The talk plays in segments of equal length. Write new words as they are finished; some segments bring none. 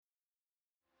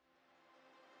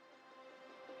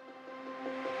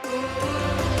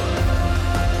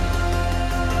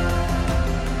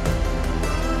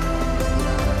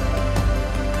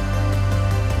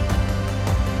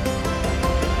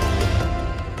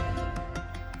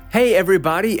Hey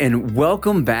everybody, and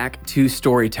welcome back to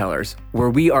Storytellers, where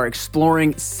we are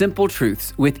exploring simple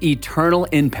truths with eternal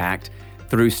impact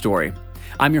through story.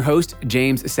 I'm your host,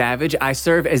 James Savage. I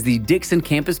serve as the Dixon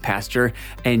campus pastor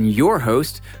and your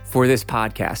host for this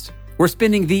podcast. We're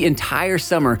spending the entire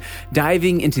summer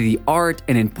diving into the art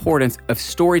and importance of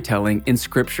storytelling in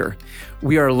Scripture.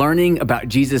 We are learning about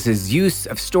Jesus' use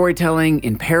of storytelling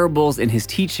in parables in his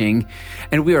teaching,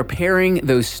 and we are pairing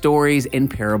those stories and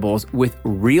parables with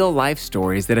real-life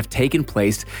stories that have taken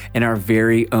place in our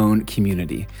very own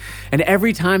community. And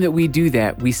every time that we do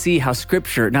that, we see how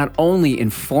Scripture not only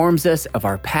informs us of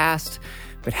our past,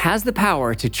 but has the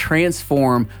power to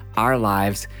transform our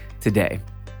lives today.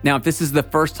 Now, if this is the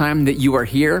first time that you are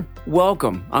here,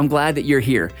 welcome. I'm glad that you're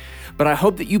here. But I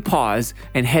hope that you pause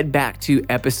and head back to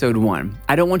episode 1.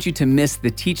 I don't want you to miss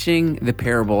the teaching, the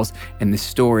parables, and the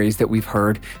stories that we've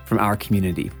heard from our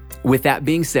community. With that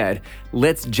being said,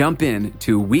 let's jump in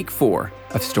to week 4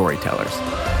 of Storytellers.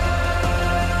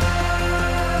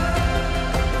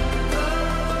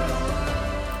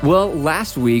 Well,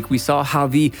 last week we saw how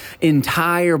the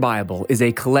entire Bible is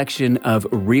a collection of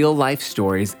real-life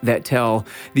stories that tell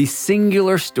the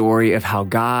singular story of how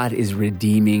God is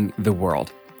redeeming the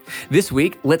world. This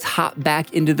week, let's hop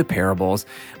back into the parables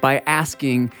by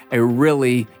asking a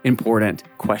really important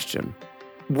question.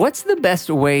 What's the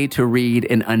best way to read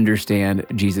and understand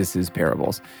Jesus'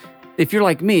 parables? If you're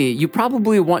like me, you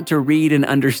probably want to read and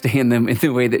understand them in the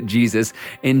way that Jesus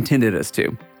intended us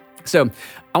to. So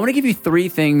I want to give you 3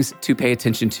 things to pay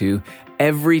attention to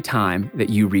every time that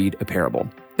you read a parable.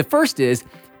 The first is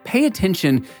pay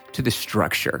attention to the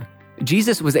structure.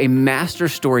 Jesus was a master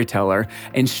storyteller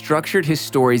and structured his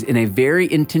stories in a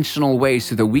very intentional way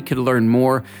so that we could learn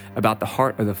more about the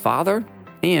heart of the Father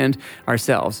and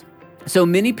ourselves. So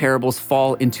many parables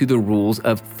fall into the rules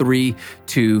of 3,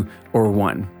 2, or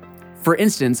 1. For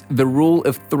instance, the rule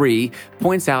of 3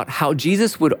 points out how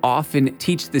Jesus would often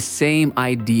teach the same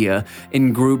idea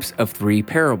in groups of 3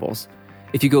 parables.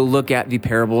 If you go look at the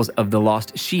parables of the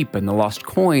lost sheep and the lost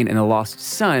coin and the lost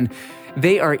son,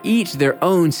 they are each their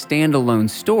own standalone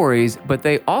stories, but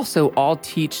they also all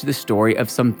teach the story of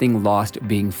something lost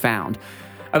being found.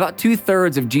 About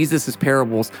 2/3 of Jesus'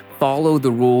 parables follow the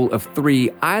rule of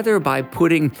 3, either by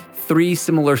putting 3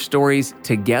 similar stories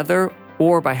together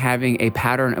or by having a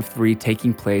pattern of 3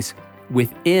 taking place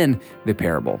within the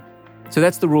parable. So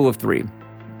that's the rule of 3.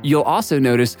 You'll also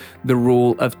notice the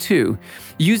rule of 2.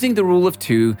 Using the rule of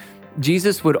 2,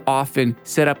 Jesus would often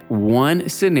set up one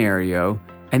scenario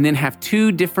and then have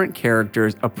 2 different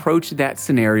characters approach that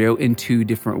scenario in 2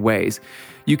 different ways.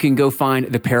 You can go find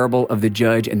the parable of the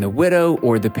judge and the widow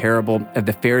or the parable of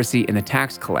the Pharisee and the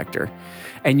tax collector.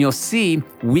 And you'll see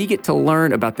we get to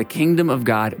learn about the kingdom of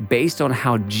God based on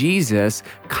how Jesus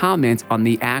comments on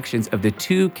the actions of the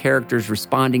 2 characters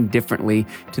responding differently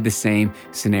to the same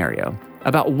scenario.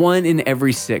 About 1 in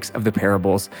every 6 of the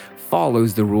parables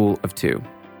follows the rule of 2.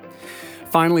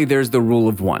 Finally, there's the rule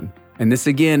of 1. And this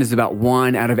again is about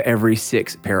 1 out of every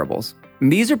 6 parables.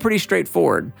 And these are pretty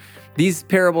straightforward. These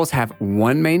parables have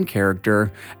 1 main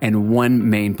character and 1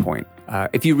 main point.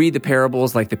 If you read the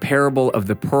parables like the parable of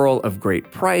the pearl of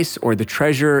great price or the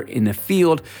treasure in the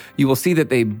field, you will see that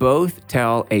they both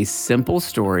tell a simple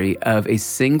story of a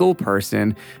single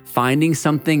person finding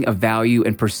something of value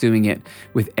and pursuing it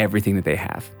with everything that they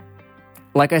have.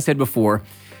 Like I said before,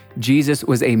 Jesus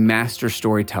was a master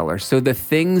storyteller, so the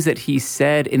things that he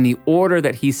said in the order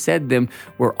that he said them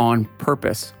were on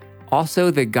purpose. Also,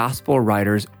 the gospel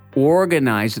writers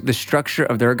organized the structure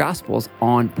of their gospels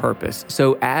on purpose.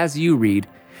 So as you read,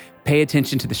 pay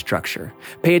attention to the structure,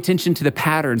 pay attention to the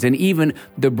patterns and even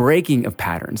the breaking of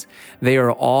patterns. They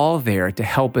are all there to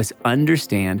help us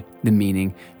understand the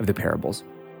meaning of the parables.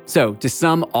 So to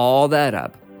sum all that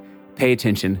up, pay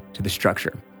attention to the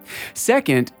structure.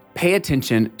 Second, pay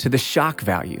attention to the shock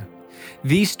value.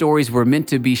 These stories were meant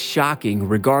to be shocking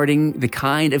regarding the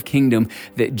kind of kingdom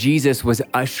that Jesus was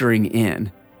ushering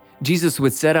in. Jesus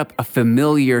would set up a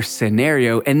familiar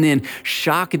scenario and then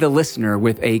shock the listener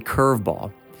with a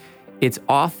curveball. It's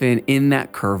often in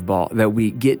that curveball that we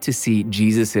get to see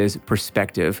Jesus'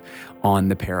 perspective on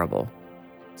the parable.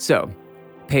 So,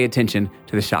 pay attention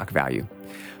to the shock value.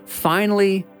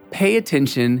 Finally, pay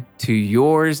attention to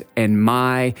yours and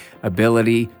my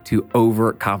ability to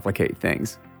overcomplicate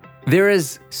things. There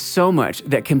is so much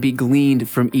that can be gleaned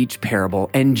from each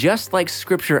parable, and just like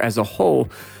Scripture as a whole,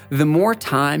 the more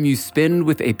time you spend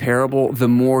with a parable, the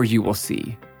more you will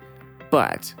see.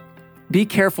 But be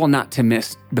careful not to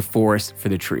miss the forest for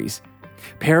the trees.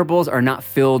 Parables are not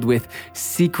filled with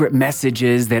secret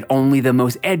messages that only the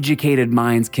most educated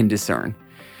minds can discern.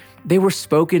 They were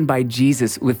spoken by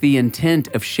Jesus with the intent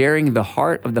of sharing the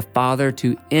heart of the Father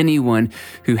to anyone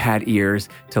who had ears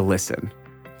to listen.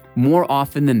 More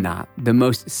often than not, the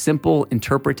most simple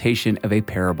interpretation of a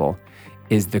parable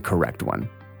is the correct one.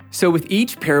 So with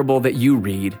each parable that you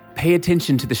read, pay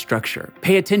attention to the structure,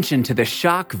 pay attention to the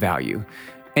shock value,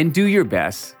 and do your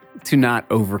best to not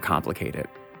overcomplicate it.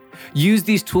 Use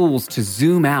these tools to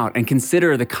zoom out and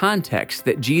consider the context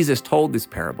that Jesus told this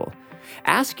parable.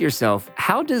 Ask yourself,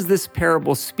 how does this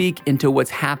parable speak into what's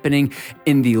happening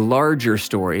in the larger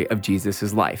story of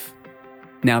Jesus' life?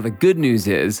 Now, the good news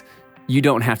is you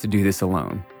don't have to do this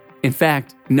alone. In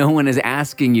fact, no one is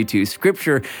asking you to.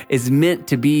 Scripture is meant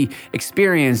to be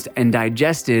experienced and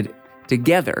digested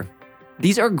together.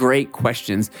 These are great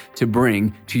questions to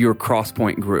bring to your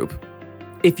Crosspoint group.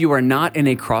 If you are not in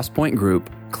a Crosspoint group,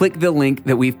 click the link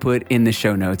that we've put in the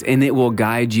show notes, and it will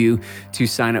guide you to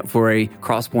sign up for a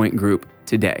Crosspoint group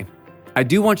today. I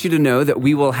do want you to know that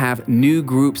we will have new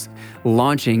groups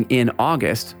launching in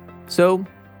August, so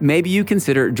maybe you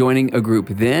consider joining a group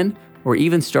then, or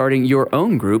even starting your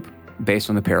own group based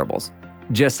on the parables.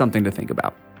 Just something to think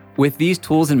about. With these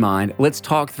tools in mind, let's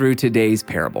talk through today's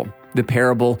parable, the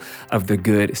parable of the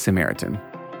Good Samaritan.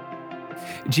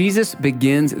 Jesus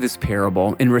begins this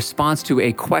parable in response to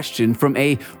a question from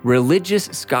a religious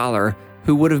scholar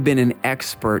who would have been an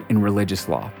expert in religious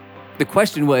law. The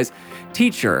question was,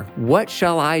 "Teacher, what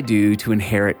shall I do to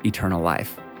inherit eternal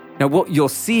life?" Now, what you'll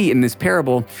see in this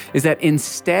parable is that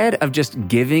instead of just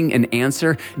giving an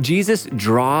answer, Jesus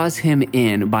draws him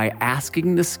in by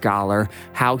asking the scholar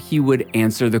how he would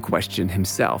answer the question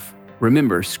himself.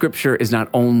 Remember, Scripture is not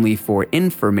only for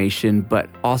information, but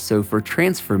also for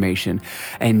transformation,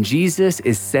 and Jesus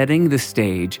is setting the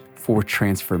stage for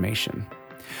transformation.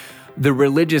 The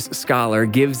religious scholar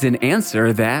gives an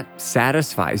answer that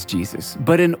satisfies Jesus,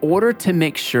 but in order to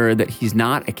make sure that he's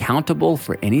not accountable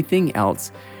for anything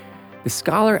else, the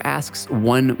scholar asks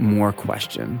one more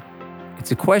question.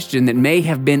 It's a question that may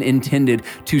have been intended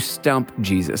to stump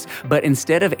Jesus, but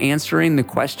instead of answering the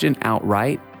question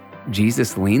outright,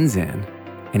 Jesus leans in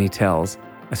and he tells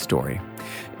a story.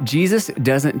 Jesus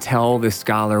doesn't tell the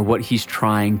scholar what he's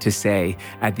trying to say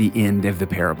at the end of the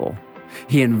parable.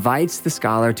 He invites the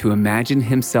scholar to imagine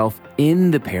himself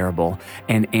in the parable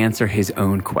and answer his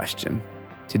own question.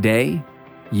 Today,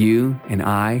 you and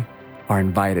I are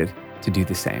invited to do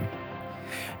the same.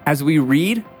 As we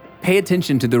read, pay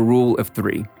attention to the rule of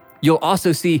three. You'll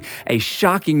also see a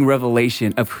shocking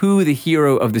revelation of who the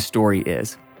hero of the story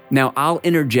is. Now, I'll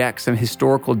interject some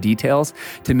historical details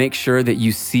to make sure that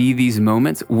you see these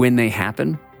moments when they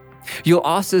happen. You'll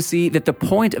also see that the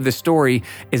point of the story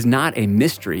is not a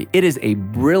mystery. It is a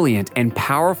brilliant and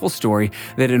powerful story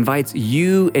that invites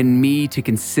you and me to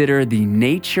consider the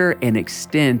nature and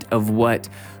extent of what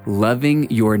loving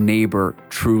your neighbor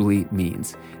truly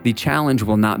means. The challenge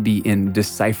will not be in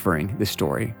deciphering the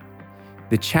story.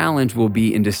 The challenge will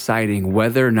be in deciding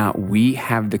whether or not we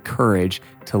have the courage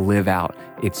to live out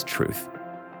its truth.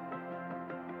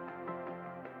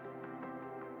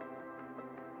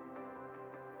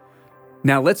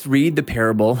 Now let's read the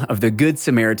parable of the Good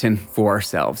Samaritan for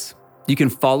ourselves. You can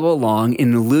follow along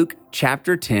in Luke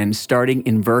chapter 10, starting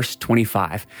in verse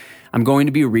 25. I'm going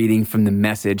to be reading from the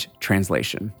Message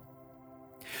translation.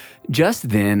 Just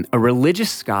then, a religious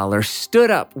scholar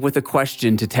stood up with a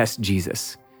question to test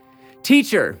Jesus.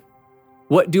 "Teacher,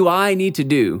 what do I need to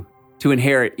do to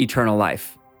inherit eternal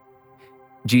life?"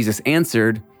 Jesus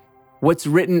answered, "What's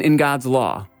written in God's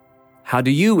law? How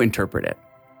do you interpret it?"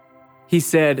 He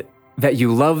said, "That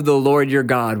you love the Lord your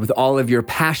God with all of your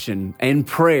passion and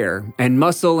prayer and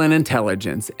muscle and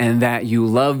intelligence, and that you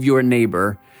love your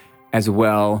neighbor as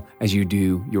well as you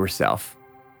do yourself."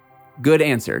 "Good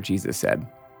answer," Jesus said.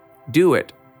 "Do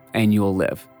it and you'll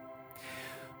live."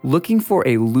 Looking for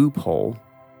a loophole,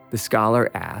 the scholar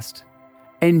asked,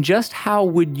 "And just how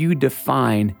would you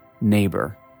define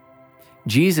neighbor?"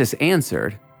 Jesus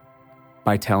answered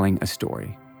by telling a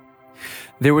story.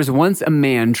 There was once a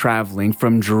man traveling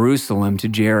from Jerusalem to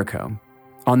Jericho.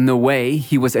 On the way,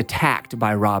 he was attacked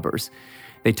by robbers.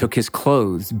 They took his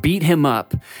clothes, beat him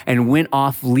up, and went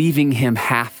off, leaving him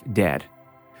half dead.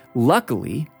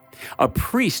 Luckily, a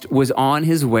priest was on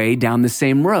his way down the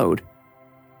same road.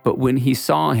 But when he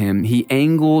saw him, he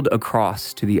angled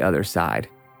across to the other side.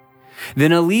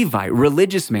 Then a Levite,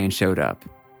 religious man, showed up.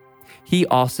 He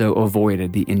also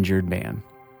avoided the injured man.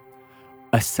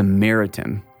 A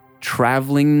Samaritan,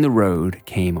 traveling the road,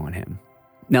 came on him.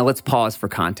 Now let's pause for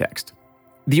context.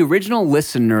 The original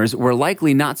listeners were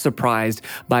likely not surprised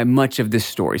by much of this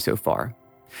story so far.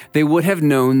 They would have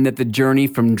known that the journey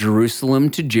from Jerusalem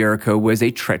to Jericho was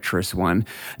a treacherous one,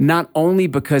 not only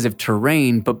because of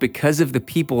terrain, but because of the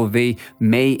people they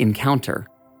may encounter.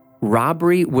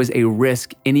 Robbery was a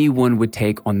risk anyone would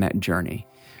take on that journey.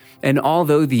 And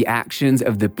although the actions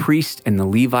of the priest and the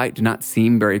Levite do not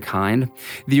seem very kind,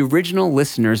 the original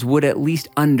listeners would at least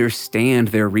understand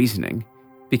their reasoning.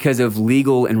 Because of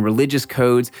legal and religious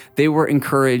codes, they were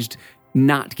encouraged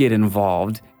not to get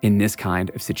involved in this kind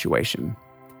of situation.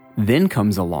 Then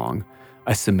comes along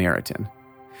a Samaritan.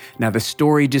 Now, the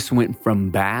story just went from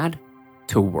bad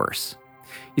to worse.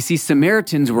 You see,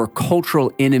 Samaritans were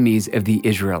cultural enemies of the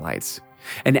Israelites.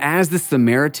 And as the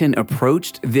Samaritan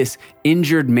approached this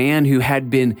injured man who had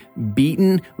been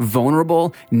beaten,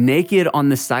 vulnerable, naked on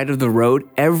the side of the road,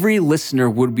 every listener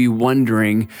would be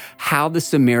wondering how the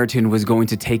Samaritan was going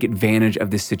to take advantage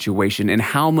of this situation and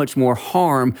how much more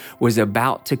harm was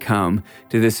about to come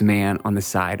to this man on the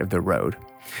side of the road.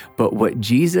 But what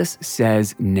Jesus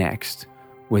says next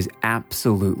was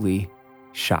absolutely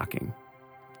shocking.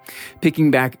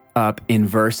 Picking back up in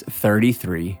verse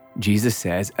 33, Jesus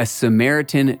says, "A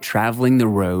Samaritan traveling the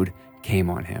road came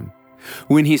on him.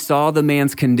 When he saw the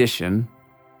man's condition,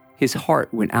 his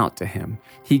heart went out to him.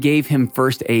 He gave him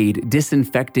first aid,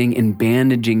 disinfecting and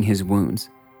bandaging his wounds.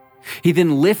 He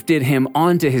then lifted him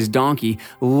onto his donkey,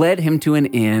 led him to an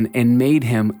inn, and made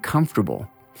him comfortable.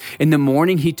 In the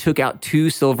morning, he took out 2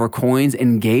 silver coins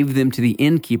and gave them to the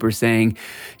innkeeper, saying,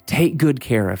 'Take good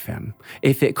care of him.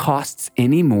 If it costs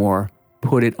any more,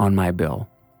 put it on my bill.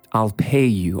 I'll pay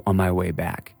you on my way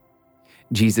back.'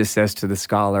 Jesus says to the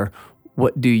scholar,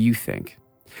 'What do you think?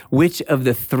 Which of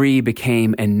the 3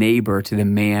 became a neighbor to the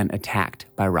man attacked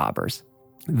by robbers?'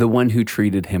 'The one who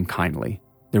treated him kindly,'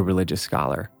 the religious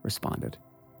scholar responded.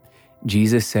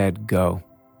 Jesus said, 'Go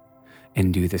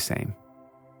and do the same.'"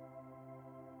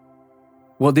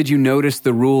 Well, did you notice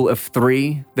the rule of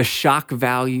 3, the shock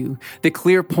value, the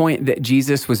clear point that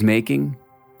Jesus was making?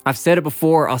 I've said it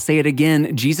before, I'll say it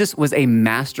again. Jesus was a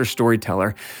master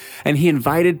storyteller, and he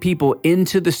invited people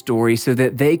into the story so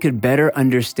that they could better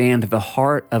understand the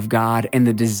heart of God and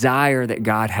the desire that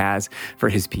God has for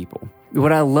his people.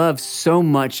 What I love so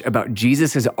much about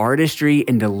Jesus' artistry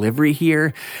and delivery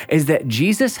here is that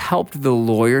Jesus helped the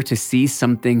lawyer to see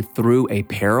something through a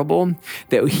parable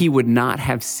that he would not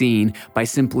have seen by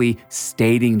simply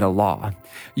stating the law.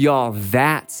 Y'all,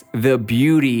 that's the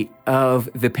beauty of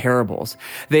the parables.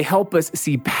 They help us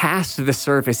see past the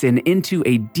surface and into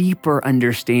a deeper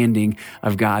understanding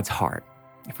of God's heart.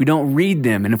 If we don't read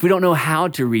them, and if we don't know how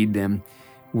to read them,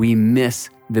 we miss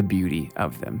the beauty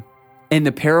of them. In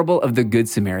the parable of the Good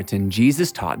Samaritan,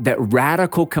 Jesus taught that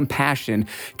radical compassion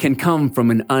can come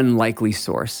from an unlikely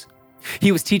source.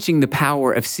 He was teaching the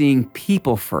power of seeing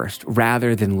people first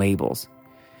rather than labels.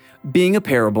 Being a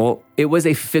parable, it was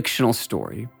a fictional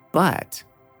story, but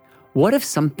what if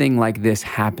something like this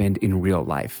happened in real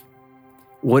life?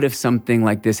 What if something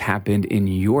like this happened in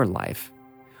your life?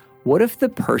 What if the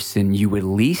person you would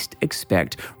least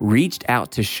expect reached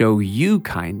out to show you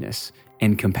kindness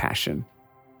and compassion?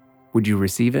 Would you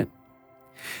receive it?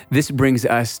 This brings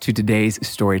us to today's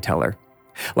storyteller.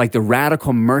 Like the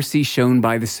radical mercy shown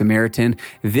by the Samaritan,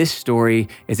 this story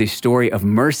is a story of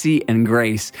mercy and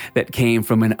grace that came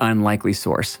from an unlikely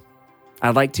source.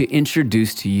 I'd like to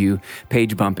introduce to you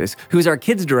Paige Bumpus, who's our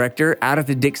kids director out of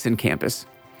the Dixon campus.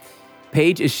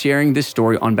 Paige is sharing this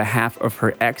story on behalf of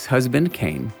her ex-husband,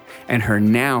 Kane, and her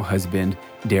now husband,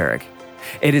 Derek.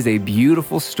 It is a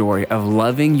beautiful story of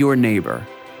loving your neighbor,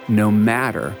 no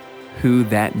matter who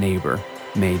that neighbor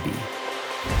may be.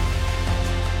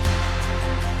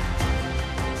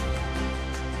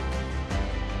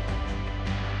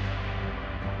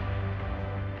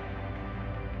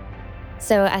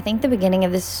 So I think the beginning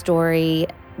of this story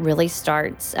really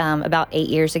starts about 8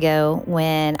 years ago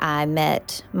when I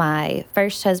met my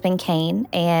first husband, Kane,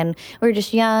 and we were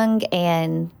just young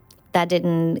and that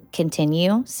didn't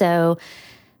continue. So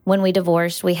when we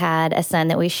divorced, we had a son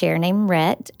that we share named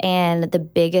Rhett, and the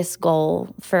biggest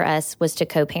goal for us was to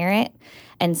co-parent.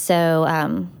 And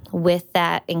so with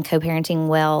that and co-parenting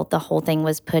well, the whole thing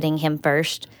was putting him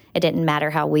first. It didn't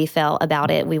matter how we felt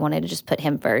about it. We wanted to just put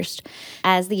him first.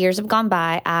 As the years have gone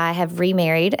by, I have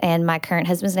remarried, and my current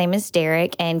husband's name is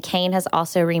Derek, and Kane has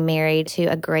also remarried to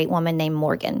a great woman named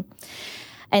Morgan.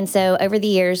 And so over the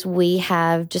years, we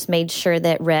have just made sure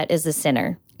that Rhett is the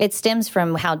center. It stems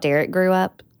from how Derek grew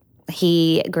up.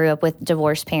 He grew up with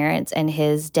divorced parents, and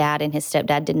his dad and his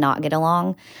stepdad did not get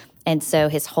along. And so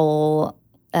his whole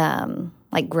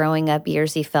like growing up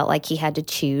years, he felt like he had to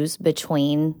choose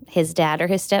between his dad or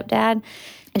his stepdad.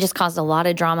 It just caused a lot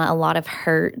of drama, a lot of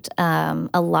hurt, a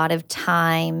lot of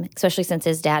time, especially since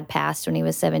his dad passed when he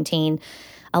was 17,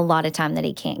 a lot of time that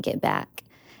he can't get back.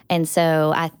 And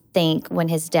so I think when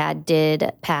his dad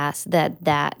did pass,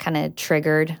 that kind of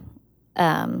triggered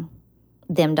them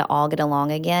to all get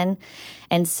along again.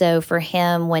 And so for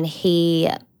him, when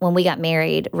we got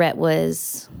married, Rhett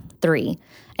was 3.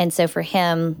 And so for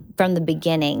him, from the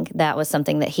beginning, that was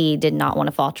something that he did not want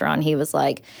to falter on. He was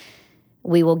like,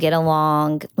 we will get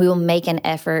along. We will make an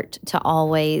effort to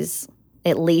always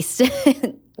at least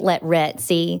let Rhett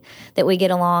see that we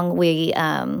get along. We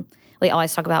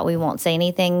always talk about we won't say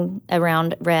anything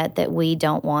around Rhett that we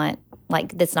don't want,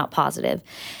 like that's not positive.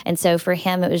 And so for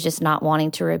him, it was just not wanting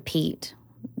to repeat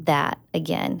that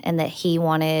again, and that he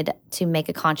wanted to make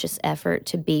a conscious effort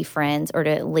to be friends or to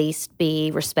at least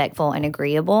be respectful and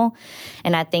agreeable.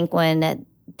 And I think when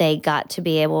they got to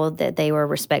be able that they were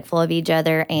respectful of each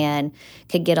other and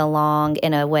could get along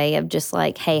in a way of just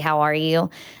like, hey, how are you?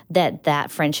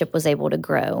 That friendship was able to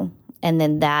grow. And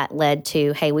then that led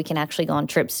to, hey, we can actually go on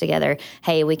trips together.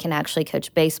 Hey, we can actually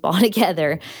coach baseball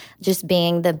together. Just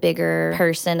being the bigger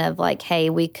person of like, hey,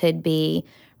 we could be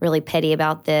really petty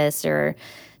about this or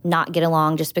not get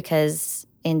along just because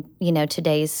in,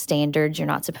 today's standards, you're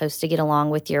not supposed to get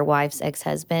along with your wife's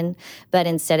ex-husband. But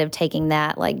instead of taking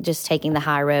that, like just taking the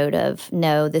high road of,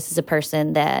 no, this is a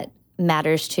person that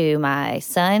matters to my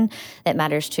son, that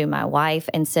matters to my wife,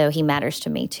 and so he matters to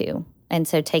me too. And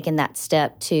so taking that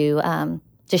step to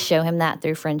show him that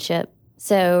through friendship.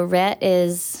 So Rhett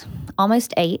is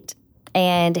almost 8,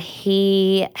 and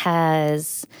he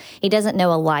doesn't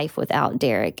know a life without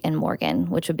Derek and Morgan,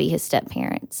 which would be his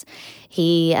step-parents.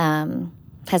 He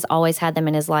has always had them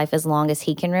in his life as long as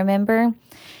he can remember.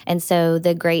 And so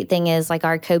the great thing is, like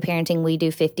our co-parenting, we do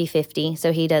 50-50.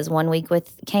 So he does 1 week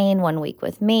with Kane, 1 week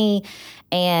with me.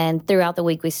 And throughout the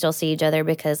week, we still see each other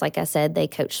because, like I said, they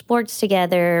coach sports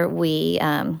together. We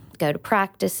go to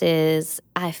practices.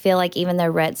 I feel like even though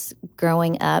Rhett's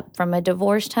growing up from a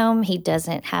divorced home, he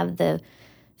doesn't have the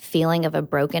feeling of a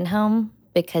broken home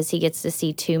because he gets to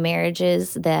see 2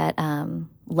 marriages that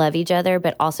love each other,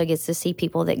 but also gets to see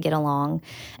people that get along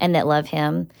and that love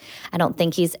him. I don't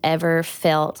think he's ever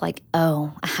felt like,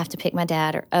 oh, I have to pick my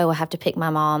dad, or, oh, I have to pick my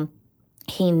mom.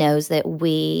 He knows that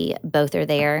we both are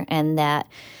there and that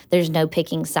there's no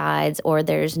picking sides or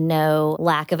there's no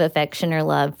lack of affection or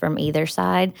love from either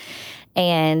side.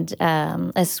 And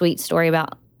a sweet story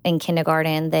about in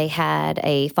kindergarten, they had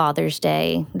a Father's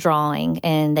Day drawing,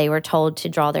 and they were told to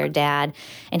draw their dad.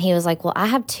 And he was like, well, I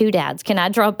have 2 dads. Can I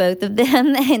draw both of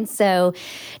them? And so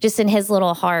just in his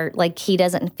little heart, like he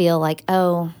doesn't feel like,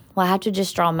 oh, well, I have to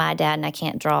just draw my dad and I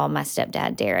can't draw my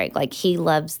stepdad, Derek. Like he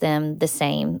loves them the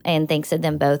same and thinks of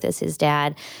them both as his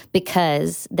dad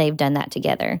because they've done that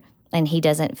together. And he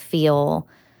doesn't feel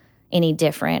any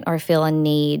different or feel a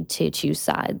need to choose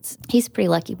sides. He's a pretty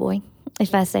lucky boy,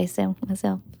 if I say so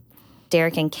myself.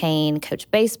 Derek and Kane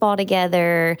coach baseball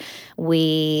together.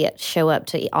 We show up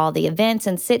to all the events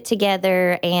and sit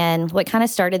together. And what kind of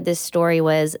started this story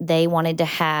was they wanted to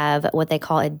have what they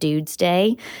call a dude's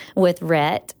day with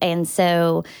Rhett. And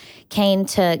so Kane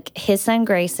took his son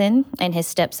Grayson and his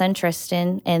stepson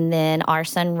Tristan, and then our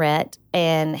son Rhett,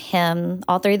 and him,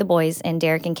 all 3 of the boys, and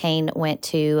Derek and Kane went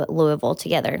to Louisville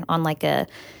together on like a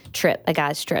trip, a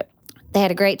guy's trip. They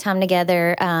had a great time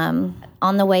together.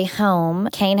 On the way home,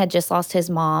 Kane had just lost his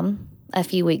mom a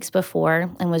few weeks before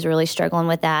and was really struggling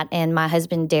with that. And my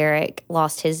husband, Derek,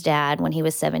 lost his dad when he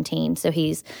was 17. So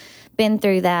he's been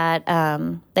through that.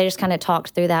 They just kind of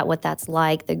talked through that, what that's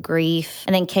like, the grief.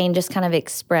 And then Kane just kind of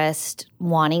expressed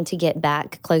wanting to get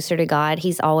back closer to God.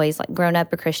 He's always like grown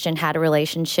up a Christian, had a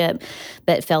relationship,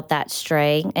 but felt that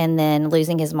stray. And then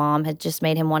losing his mom had just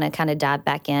made him want to kind of dive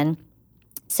back in.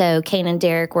 So Kane and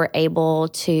Derek were able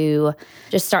to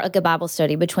just start like a Bible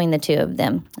study between the 2 of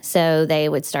them. So they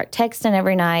would start texting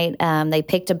every night. They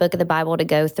picked a book of the Bible to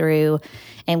go through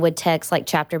and would text like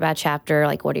chapter by chapter,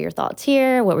 like, what are your thoughts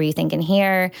here? What were you thinking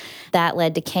here? That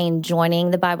led to Kane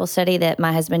joining the Bible study that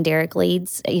my husband Derek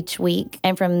leads each week.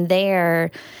 And from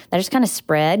there, that just kind of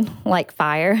spread like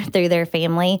fire through their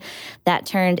family. That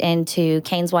turned into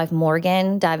Kane's wife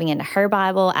Morgan diving into her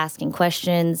Bible, asking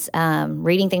questions,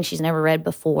 reading things she's never read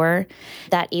before.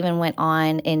 That even went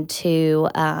on into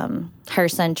her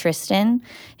son Tristan,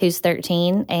 who's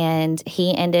 13, and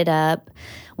he ended up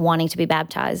wanting to be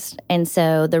baptized. And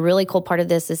so the really cool part of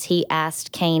this is he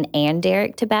asked Kane and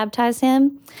Derek to baptize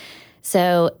him.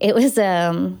 So it was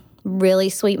really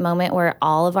sweet moment where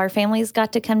all of our families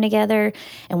got to come together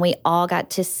and we all got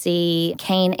to see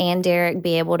Cain and Derek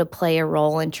be able to play a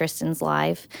role in Tristan's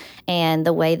life, and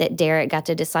the way that Derek got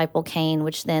to disciple Cain,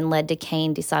 which then led to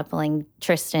Cain discipling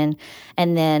Tristan.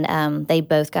 And then they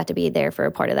both got to be there for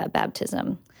a part of that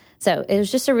baptism. So it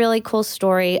was just a really cool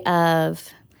story of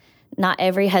not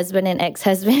every husband and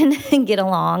ex-husband get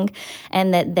along,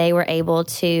 and that they were able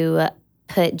to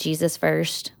put Jesus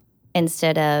first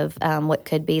instead of what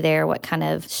could be there, what kind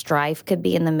of strife could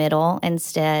be in the middle.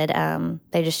 Instead,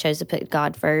 they just chose to put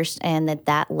God first, and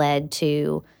that led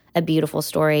to a beautiful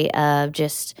story of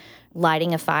just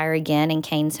lighting a fire again in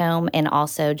Cain's home, and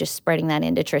also just spreading that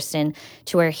into Tristan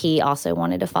to where he also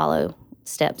wanted to follow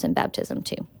steps in baptism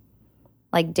too.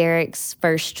 Like Derek's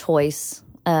first choice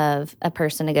of a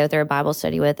person to go through a Bible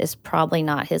study with is probably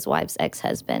not his wife's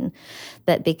ex-husband,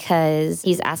 but because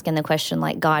he's asking the question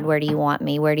like, God, where do you want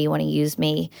me? Where do you want to use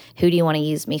me? Who do you want to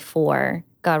use me for?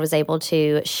 God was able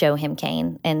to show him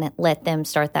Cain and let them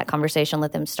start that conversation,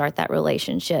 let them start that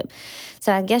relationship.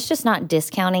 So I guess just not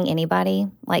discounting anybody.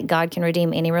 Like God can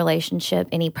redeem any relationship,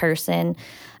 any person,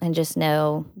 and just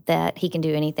know that he can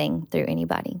do anything through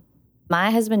anybody.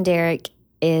 My husband, Derek,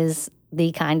 is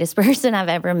the kindest person I've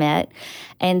ever met.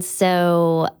 And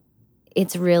so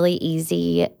it's really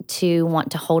easy to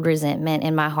want to hold resentment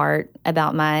in my heart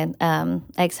about my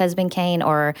ex-husband, Cain,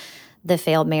 or the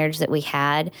failed marriage that we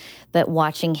had. But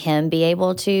watching him be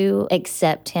able to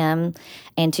accept him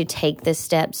and to take the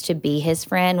steps to be his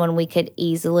friend when we could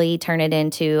easily turn it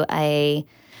into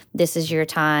this is your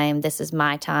time, this is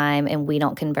my time, and we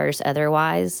don't converse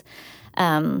otherwise.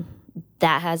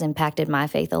 That has impacted my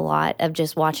faith a lot, of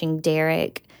just watching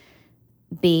Derek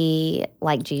be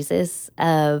like Jesus,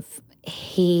 of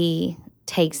he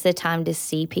takes the time to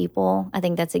see people. I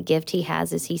think that's a gift he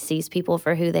has, is he sees people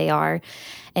for who they are.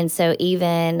 And so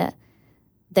even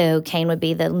though Cain would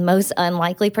be the most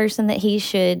unlikely person that he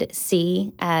should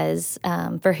see as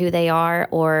for who they are,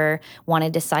 or want to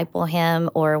disciple him,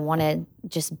 or want to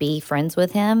just be friends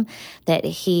with him, that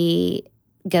he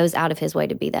goes out of his way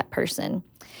to be that person.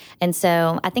 And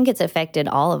so I think it's affected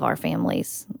all of our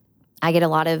families. I get a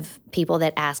lot of people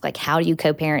that ask, like, how do you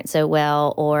co-parent so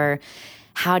well? Or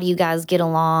how do you guys get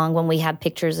along when we have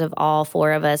pictures of all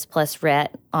four of us plus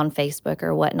Rhett on Facebook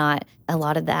or whatnot? A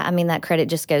lot of that, that credit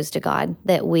just goes to God,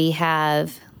 that we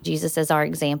have Jesus as our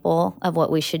example of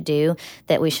what we should do,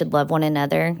 that we should love one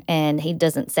another. And he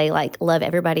doesn't say, like, love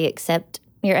everybody except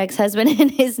your ex-husband and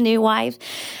his new wife.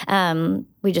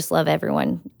 We just love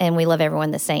everyone, and we love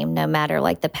everyone the same, no matter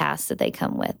like the past that they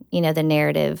come with. You know, the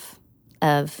narrative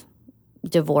of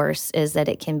divorce is that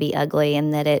it can be ugly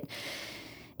and that it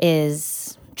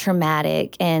is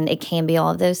traumatic, and it can be all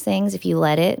of those things if you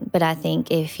let it. But I think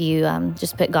if you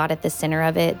just put God at the center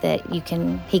of it, that he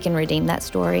can redeem that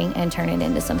story and turn it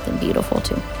into something beautiful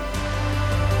too.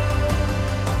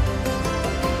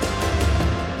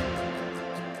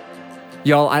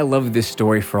 Y'all, I love this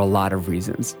story for a lot of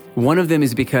reasons. One of them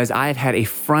is because I've had a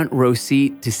front row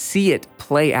seat to see it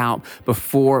play out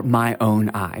before my own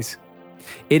eyes.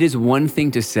 It is one thing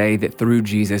to say that through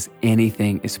Jesus,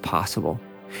 anything is possible.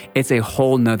 It's a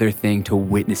whole nother thing to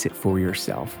witness it for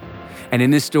yourself. And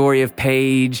in this story of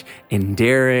Paige and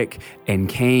Derek and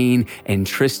Cain and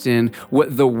Tristan,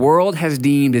 what the world has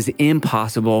deemed as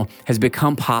impossible has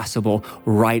become possible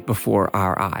right before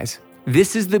our eyes.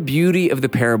 This is the beauty of the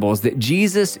parables, that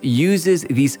Jesus uses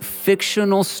these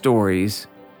fictional stories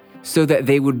so that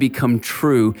they would become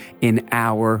true in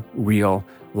our real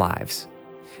lives.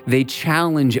 They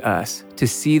challenge us to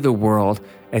see the world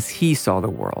as he saw the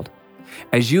world.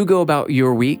 As you go about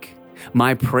your week,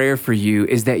 my prayer for you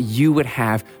is that you would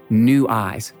have new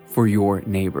eyes for your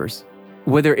neighbors.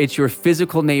 Whether it's your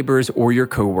physical neighbors or your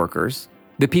coworkers,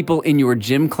 the people in your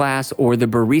gym class or the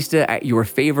barista at your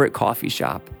favorite coffee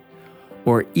shop,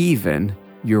 or even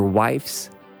your wife's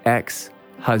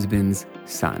ex-husband's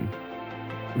son.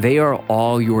 They are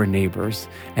all your neighbors,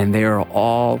 and they are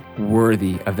all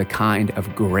worthy of the kind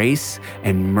of grace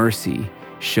and mercy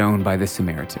shown by the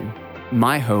Samaritan.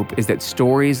 My hope is that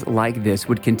stories like this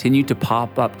would continue to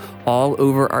pop up all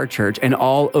over our church and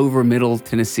all over Middle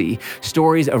Tennessee,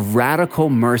 stories of radical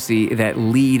mercy that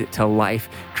lead to life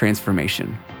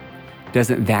transformation.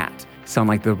 Doesn't that sound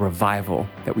like the revival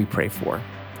that we pray for?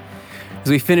 As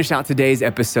we finish out today's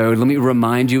episode, let me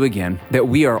remind you again that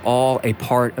we are all a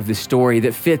part of the story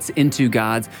that fits into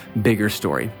God's bigger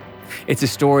story. It's a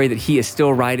story that he is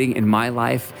still writing in my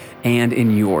life and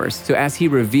in yours. So as he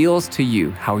reveals to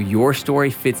you how your story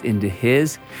fits into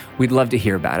his, we'd love to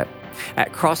hear about it.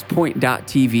 at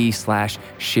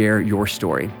crosspoint.tv/share your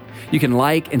story. You can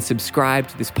like and subscribe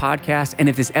to this podcast. And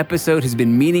if this episode has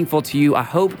been meaningful to you, I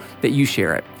hope that you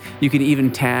share it. You can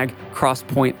even tag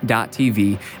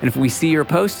crosspoint.tv. And if we see your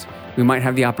post, we might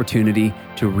have the opportunity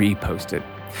to repost it.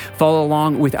 Follow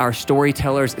along with our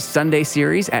Storytellers Sunday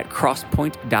series at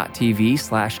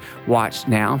crosspoint.tv/watch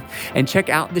now. And check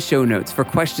out the show notes for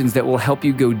questions that will help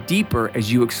you go deeper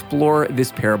as you explore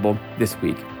this parable this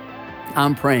week.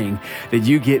 I'm praying that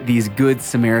you get these good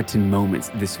Samaritan moments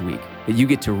this week, that you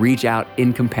get to reach out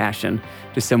in compassion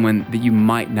to someone that you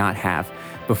might not have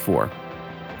before.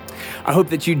 I hope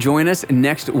that you join us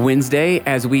next Wednesday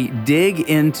as we dig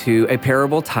into a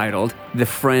parable titled The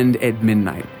Friend at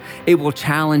Midnight. It will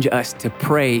challenge us to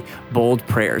pray bold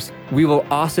prayers. We will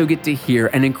also get to hear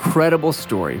an incredible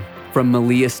story from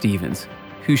Malia Stevens,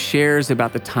 who shares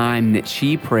about the time that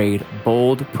she prayed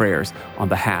bold prayers on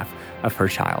behalf of her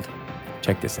child.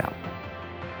 Check this out.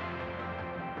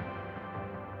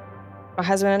 My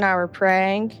husband and I were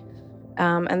praying,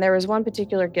 and there was one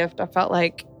particular gift I felt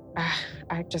like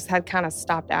I just had kind of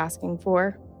stopped asking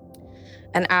for.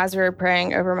 And as we were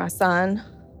praying over my son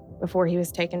before he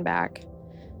was taken back,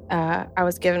 I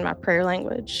was given my prayer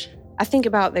language. I think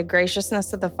about the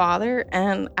graciousness of the Father,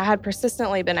 and I had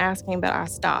persistently been asking, but I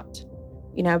stopped.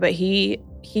 But he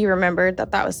remembered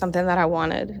that was something that I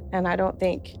wanted. And I don't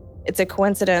think it's a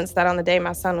coincidence that on the day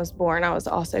my son was born, I was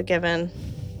also given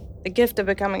the gift of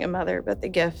becoming a mother, but the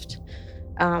gift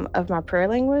of my prayer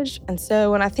language. And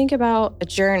so when I think about a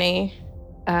journey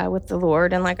with the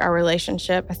Lord and like our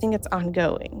relationship, I think it's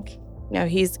ongoing.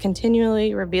 He's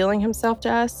continually revealing himself to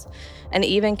us and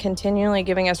even continually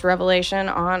giving us revelation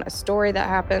on a story that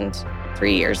happened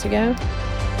 3 years ago.